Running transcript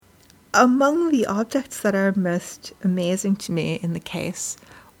Among the objects that are most amazing to me in the case,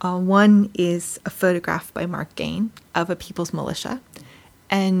 one is a photograph by Mark Gain of a people's militia.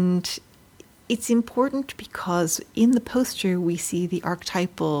 And it's important because in the poster we see the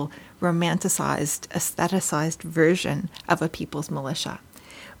archetypal, romanticized, aestheticized version of a people's militia.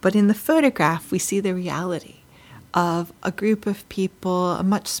 But in the photograph we see the reality of a group of people, a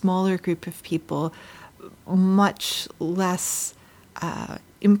much smaller group of people, much less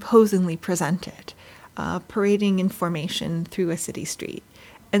imposingly presented, parading in formation through a city street.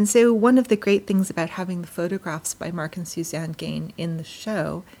 And so one of the great things about having the photographs by Mark and Suzanne Gain in the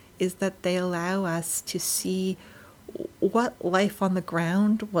show is that they allow us to see what life on the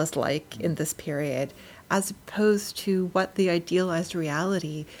ground was like in this period, as opposed to what the idealized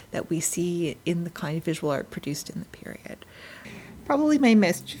reality that we see in the kind of visual art produced in the period. Probably my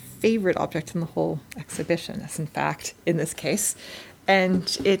most favorite object in the whole exhibition is, in fact, in this case,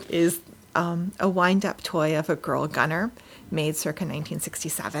 and it is a wind-up toy of a girl gunner made circa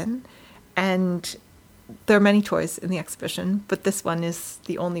 1967. And there are many toys in the exhibition, but this one is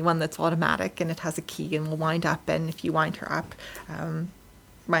the only one that's automatic, and it has a key and will wind up. And if you wind her up,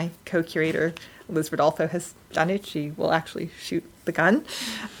 my co-curator, Liz Rodolfo, has done it. She will actually shoot the gun.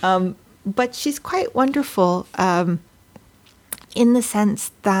 But she's quite wonderful in the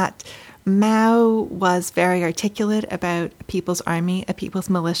sense that Mao was very articulate about a people's army, a people's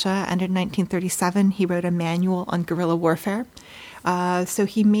militia, and in 1937 he wrote a manual on guerrilla warfare. So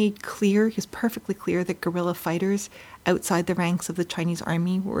he made clear, he was perfectly clear, that guerrilla fighters outside the ranks of the Chinese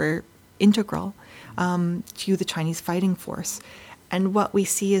army were integral to the Chinese fighting force. And what we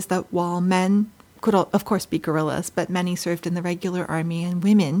see is that while men could, of course, be guerrillas, but many served in the regular army, and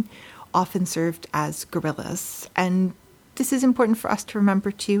women often served as guerrillas. And this is important for us to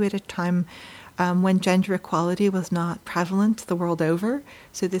remember, too, at a time when gender equality was not prevalent the world over.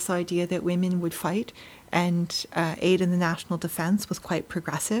 So this idea that women would fight and aid in the national defense was quite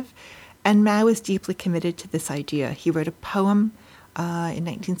progressive. And Mao was deeply committed to this idea. He wrote a poem in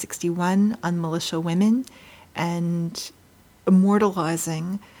 1961 on militia women and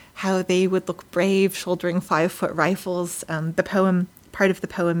immortalizing how they would look brave shouldering 5-foot rifles. The poem, part of the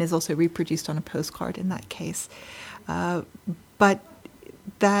poem is also reproduced on a postcard in that case. But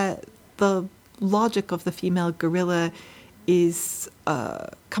the logic of the female guerrilla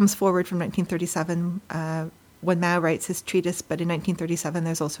comes forward from 1937 when Mao writes his treatise, but in 1937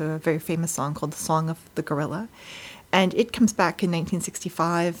 there's also a very famous song called The Song of the Guerrilla. And it comes back in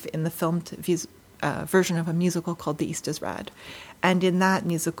 1965 in the filmed version of a musical called The East is Red. And in that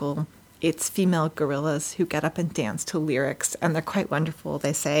musical, it's female guerrillas who get up and dance to lyrics, and they're quite wonderful.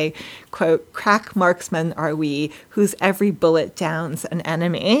 They say, quote, "Crack marksmen are we, whose every bullet downs an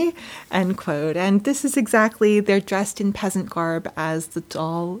enemy," end quote. And this is exactly, they're dressed in peasant garb as the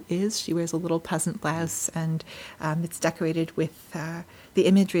doll is. She wears a little peasant blouse, and it's decorated with the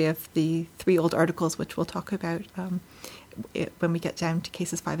imagery of the 3 old articles, which we'll talk about when we get down to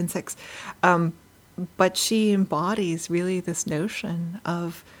cases 5 and 6. But she embodies really this notion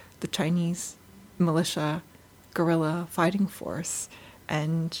of the Chinese militia guerrilla fighting force,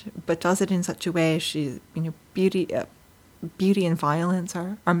 but does it in such a way beauty and violence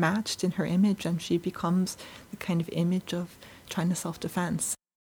are matched in her image, and she becomes the kind of image of China's self-defense.